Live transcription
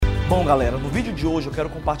Bom, galera, no vídeo de hoje eu quero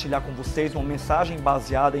compartilhar com vocês uma mensagem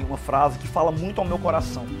baseada em uma frase que fala muito ao meu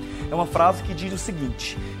coração. É uma frase que diz o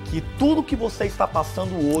seguinte, que tudo que você está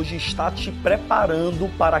passando hoje está te preparando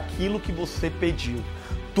para aquilo que você pediu.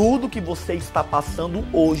 Tudo que você está passando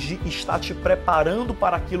hoje está te preparando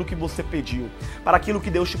para aquilo que você pediu, para aquilo que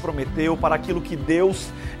Deus te prometeu, para aquilo que Deus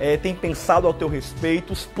tem pensado ao teu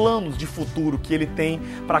respeito, os planos de futuro que Ele tem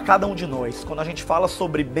para cada um de nós. Quando a gente fala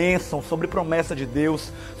sobre bênção, sobre promessa de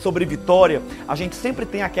Deus, sobre vitória, a gente sempre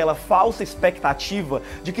tem aquela falsa expectativa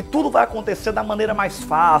de que tudo vai acontecer da maneira mais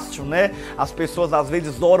fácil, né? As pessoas às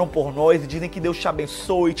vezes oram por nós e dizem que Deus te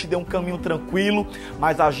abençoe, te dê um caminho tranquilo,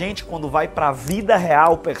 mas a gente, quando vai para a vida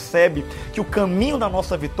real, percebe que o caminho da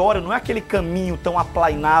nossa vitória não é aquele caminho tão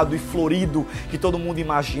aplainado e florido que todo mundo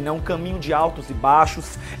imagina. É um caminho de altos e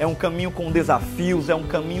baixos, é um caminho com desafios, é um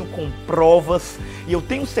caminho com provas. E eu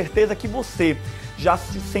tenho certeza que você já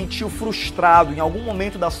se sentiu frustrado em algum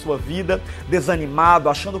momento da sua vida, desanimado,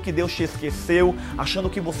 achando que Deus te esqueceu, achando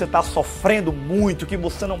que você está sofrendo muito, que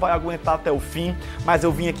você não vai aguentar até o fim, mas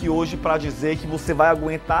eu vim aqui hoje para dizer que você vai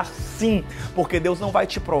aguentar sim, porque Deus não vai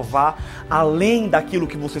te provar além daquilo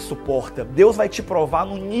que você suporta. Deus vai te provar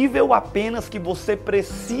no nível apenas que você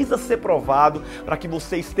precisa ser provado para que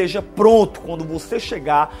você esteja pronto quando você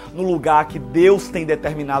chegar no lugar que Deus tem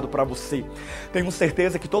determinado para você. Tenho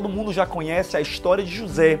certeza que todo mundo já conhece a história de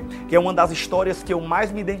José, que é uma das histórias que eu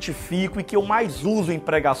mais me identifico e que eu mais uso em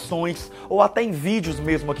pregações ou até em vídeos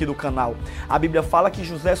mesmo aqui do canal. A Bíblia fala que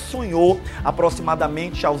José sonhou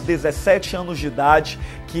aproximadamente aos 17 anos de idade,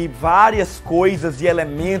 que várias coisas e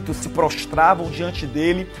elementos se prostravam diante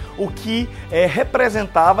dele, o que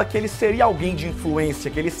representava que ele seria alguém de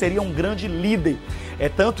influência, que ele seria um grande líder. É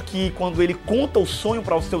tanto que quando ele conta o sonho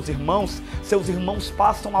para os seus irmãos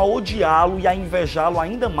passam a odiá-lo e a invejá-lo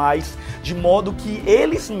ainda mais, de modo que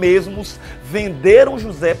eles mesmos venderam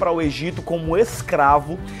José para o Egito como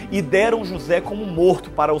escravo e deram José como morto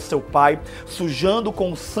para o seu pai, sujando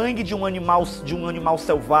com o sangue de um animal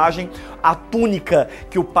selvagem a túnica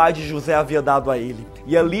que o pai de José havia dado a ele.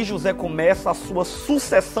 E ali José começa a sua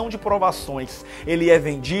sucessão de provações. Ele é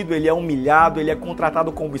vendido, ele é humilhado, ele é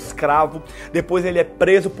contratado como escravo, depois ele é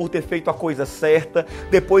preso por ter feito a coisa certa,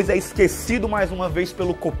 depois é esquecido mais uma vez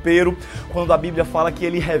pelo copeiro, quando a Bíblia fala que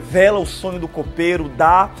ele revela o sonho do copeiro,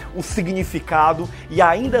 dá o significado, e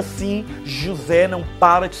ainda assim José não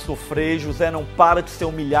para de sofrer, José não para de ser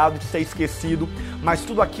humilhado, de ser esquecido, mas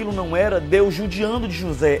tudo aquilo não era Deus judiando de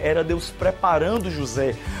José, era Deus preparando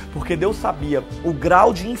José, porque Deus sabia o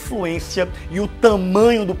grau de influência e o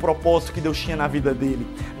tamanho do propósito que Deus tinha na vida dele.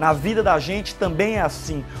 Na vida da gente também é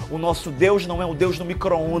assim. O nosso Deus não é o Deus do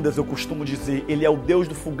micro-ondas, eu costumo dizer. Ele é o Deus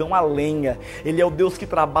do fogão a lenha. Ele é o Deus que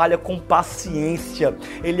trabalha com paciência.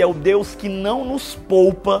 Ele é o Deus que não nos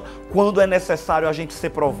poupa quando é necessário a gente ser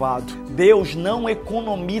provado. Deus não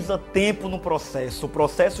economiza tempo no processo. O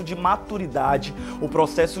processo de maturidade, o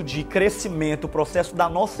processo de crescimento, o processo da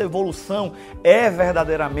nossa evolução é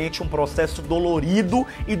verdadeiramente um processo dolorido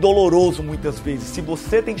e doloroso muitas vezes. Se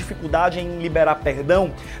você tem dificuldade em liberar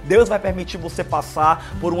perdão, Deus vai permitir você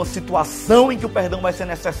passar por uma situação em que o perdão vai ser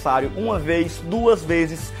necessário. Uma vez, duas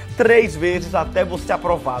vezes, 3 vezes até você ser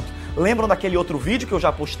aprovado. Lembram daquele outro vídeo que eu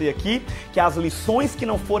já postei aqui? Que as lições que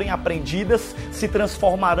não forem aprendidas se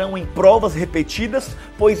transformarão em provas repetidas?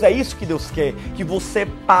 Pois é isso que Deus quer, que você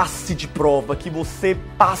passe de prova, que você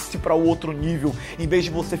passe para o outro nível, em vez de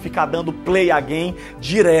você ficar dando play again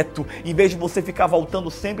direto, em vez de você ficar voltando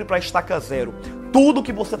sempre para a estaca zero. Tudo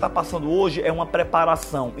que você está passando hoje é uma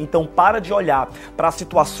preparação. Então para de olhar para as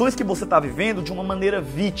situações que você está vivendo de uma maneira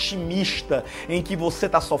vitimista, em que você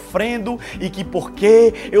está sofrendo e que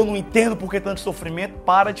porque eu não entendo por que tanto sofrimento.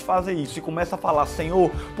 Para de fazer isso e começa a falar: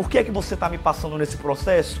 Senhor, por que é que você está me passando nesse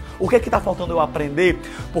processo? O que é que está faltando eu aprender?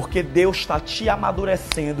 Porque Deus está te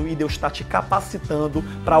amadurecendo e Deus está te capacitando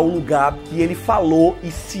para o lugar que Ele falou,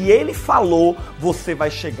 e se Ele falou, você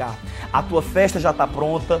vai chegar. A tua festa já está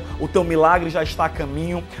pronta, o teu milagre já está a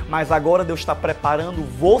caminho, mas agora Deus está preparando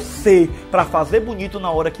você para fazer bonito na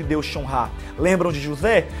hora que Deus te honrar. Lembram de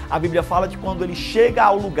José? A Bíblia fala que quando ele chega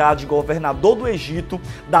ao lugar de governador do Egito,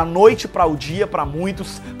 da noite para o dia, para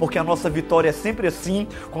muitos, porque a nossa vitória é sempre assim,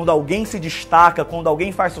 quando alguém se destaca, quando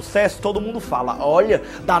alguém faz sucesso, todo mundo fala: olha,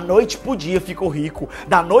 da noite pro dia ficou rico,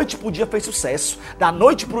 da noite pro dia fez sucesso, da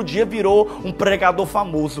noite pro dia virou um pregador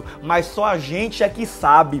famoso, mas só a gente é que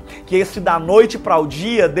sabe que esse da noite para o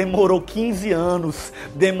dia demorou 15 anos,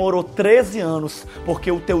 demorou 13 anos,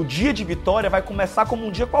 porque o teu dia de vitória vai começar como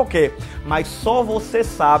um dia qualquer, mas só você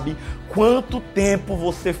sabe quanto tempo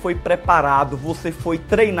você foi preparado, você foi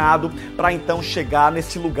treinado, treinado para então chegar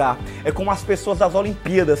nesse lugar. É como as pessoas das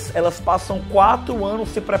Olimpíadas, elas passam 4 anos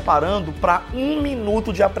se preparando para 1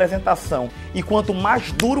 minuto de apresentação. E quanto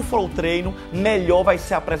mais duro for o treino, melhor vai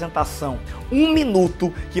ser a apresentação. 1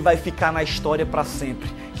 minuto que vai ficar na história para sempre.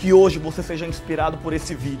 Que hoje você seja inspirado por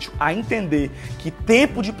esse vídeo a entender que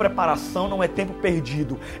tempo de preparação não é tempo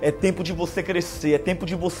perdido, é tempo de você crescer, é tempo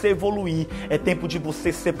de você evoluir, é tempo de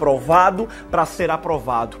você ser provado para ser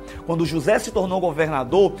aprovado. Quando José se tornou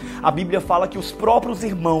governador, a Bíblia fala que os próprios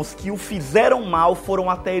irmãos que o fizeram mal foram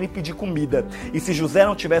até ele pedir comida. E se José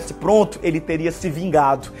não tivesse pronto, ele teria se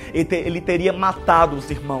vingado, ele teria matado os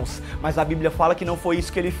irmãos. Mas a Bíblia fala que não foi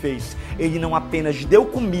isso que ele fez. Ele não apenas deu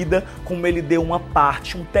comida, como ele deu uma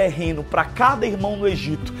parte, um terreno para cada irmão no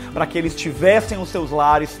Egito, para que eles tivessem os seus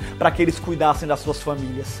lares, para que eles cuidassem das suas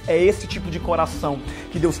famílias. É esse tipo de coração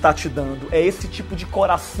que Deus está te dando, é esse tipo de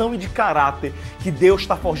coração e de caráter que Deus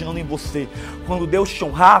está forjando em você. Quando Deus te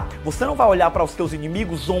honrar, você não vai olhar para os teus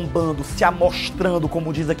inimigos zombando, se amostrando,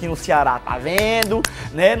 como diz aqui no Ceará, tá vendo?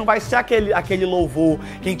 Né? Não vai ser aquele louvor,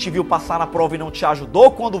 quem te viu passar na prova e não te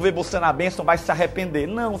ajudou, quando vê você na bênção vai se arrepender.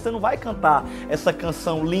 Não, você não vai cantar essa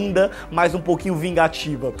canção linda, mas um pouquinho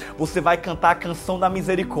vingativa. Você vai cantar a canção da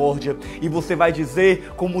misericórdia e você vai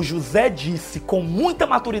dizer, como José disse, com muita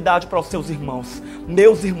maturidade para os seus irmãos: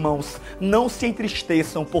 meus irmãos, não se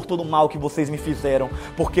entristeçam por todo o mal que vocês me fizeram,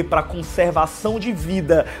 porque para conservação de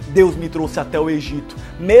vida Deus me trouxe até o Egito.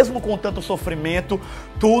 Mesmo com tanto sofrimento,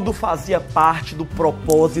 tudo fazia parte do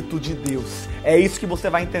propósito de Deus. É isso que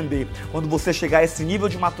você vai entender. Quando você chegar a esse nível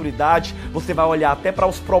de maturidade, você vai olhar até para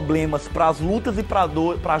os problemas, para as lutas e para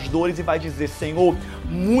as dores e vai dizer: Senhor,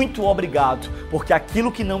 muito obrigado, porque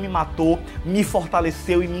aquilo que não me matou, me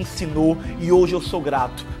fortaleceu e me ensinou, e hoje eu sou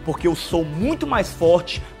grato, porque eu sou muito mais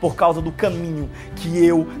forte por causa do caminho que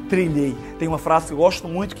eu trilhei. Tem uma frase que eu gosto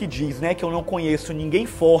muito que diz, que eu não conheço ninguém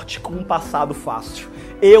forte com um passado fácil.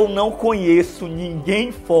 Eu não conheço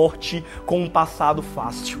ninguém forte com um passado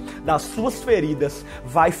fácil. Das suas feridas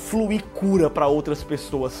vai fluir cura para outras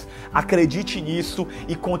pessoas. Acredite nisso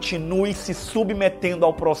e continue se submetendo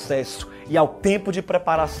ao processo e ao tempo de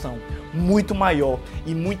preparação. Muito maior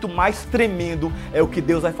e muito mais tremendo é o que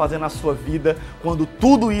Deus vai fazer na sua vida quando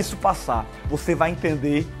tudo isso passar. Você vai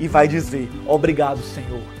entender e vai dizer: obrigado,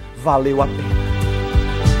 Senhor, valeu a pena.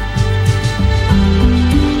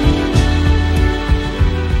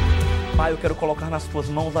 Pai, eu quero colocar nas tuas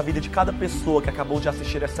mãos a vida de cada pessoa que acabou de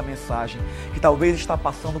assistir essa mensagem, que talvez está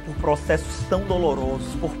passando por processos tão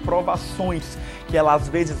dolorosos, por provações que ela às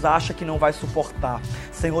vezes acha que não vai suportar.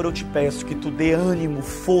 Senhor, eu te peço que tu dê ânimo,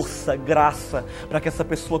 força, graça, para que essa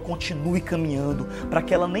pessoa continue caminhando, para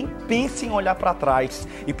que ela nem pense em olhar para trás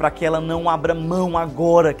e para que ela não abra mão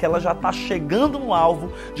agora, que ela já está chegando no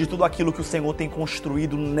alvo de tudo aquilo que o Senhor tem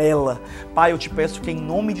construído nela. Pai, eu te peço que em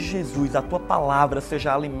nome de Jesus a tua palavra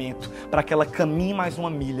seja alimento, para que ela caminhe mais uma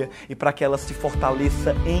milha e para que ela se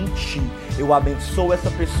fortaleça em ti. Eu abençoo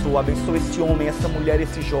essa pessoa, abençoo esse homem, essa mulher,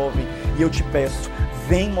 esse jovem, e eu te peço,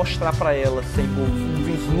 vem mostrar para ela, Senhor, um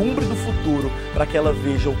vislumbre do futuro, para que ela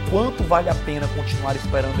veja o quanto vale a pena continuar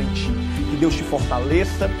esperando em ti. Que Deus te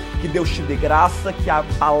fortaleça, que Deus te dê graça, que a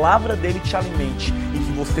palavra dele te alimente e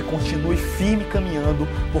que você continue firme caminhando,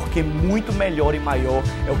 porque muito melhor e maior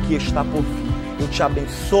é o que está por vir. Eu te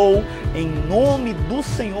abençoo em nome do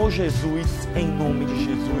Senhor Jesus, em nome de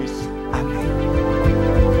Jesus. Amém.